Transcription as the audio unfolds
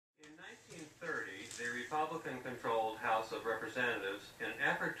the Republican-controlled House of Representatives, in an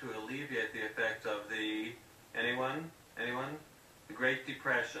effort to alleviate the effects of the, anyone? The Great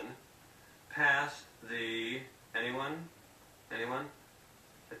Depression, passed the, anyone?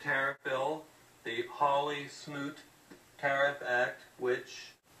 The tariff bill, the Hawley-Smoot Tariff Act,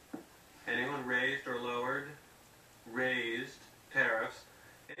 which, anyone raised or lowered? Raised tariffs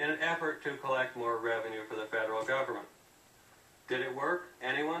in an effort to collect more revenue for the federal government. Did it work?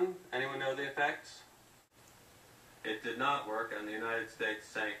 Anyone? Anyone know the effects? It did not work, and the United States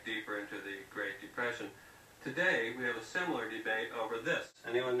sank deeper into the Great Depression. Today, we have a similar debate over this.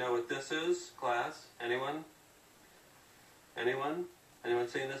 Anyone know what this is, class? Anyone? Anyone? Anyone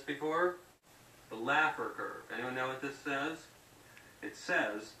seen this before? The Laffer curve. Anyone know what this says? It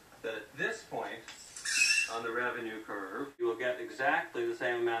says that at this point on the revenue curve, you will get exactly the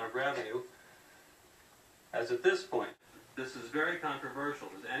same amount of revenue as at this point. This is very controversial.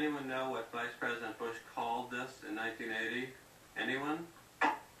 Does anyone know what Vice President Bush called this in 1980? Anyone?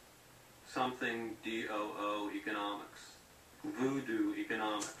 Something DOO economics. Voodoo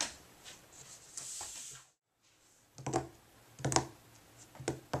economics.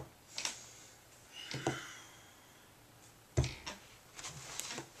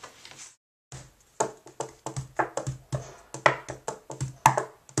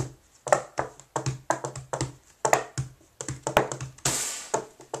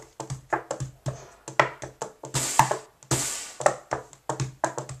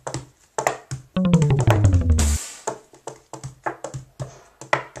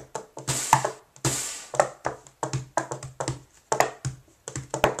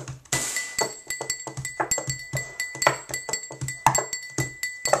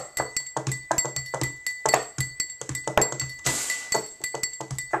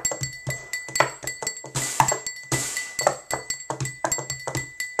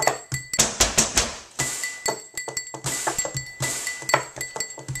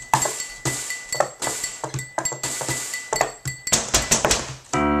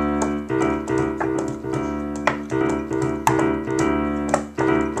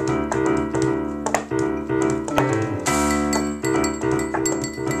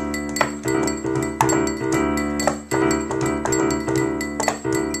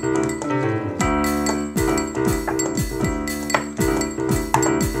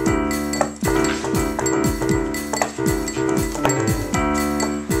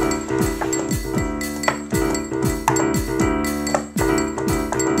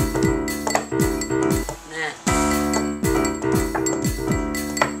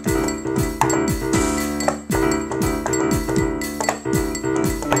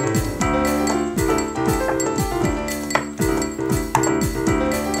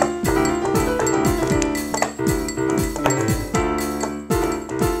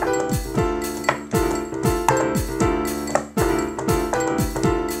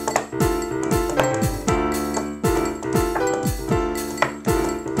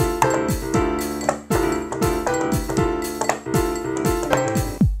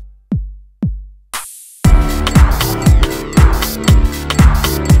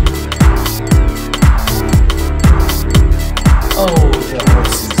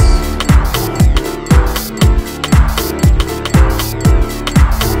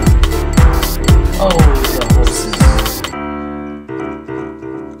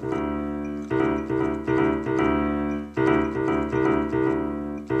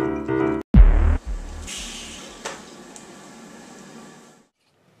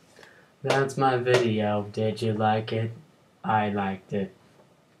 That's my video. Did you like it? I liked it.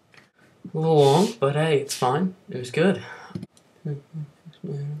 A little long, but hey, it's fine. It was good.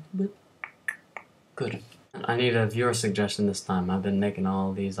 Good. I need a viewer suggestion this time. I've been making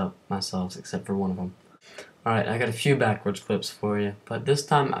all these up myself, except for one of them. Alright, I got a few backwards clips for you, but this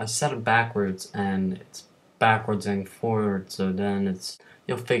time I set it backwards, and it's backwards and forward, so then it's...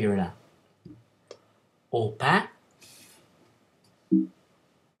 you'll figure it out. Opa.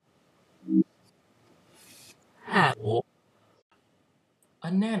 Halo.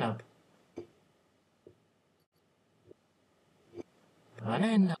 Ananab.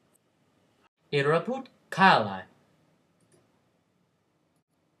 Ananab. Iraput Kala.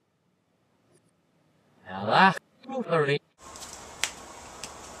 Allah.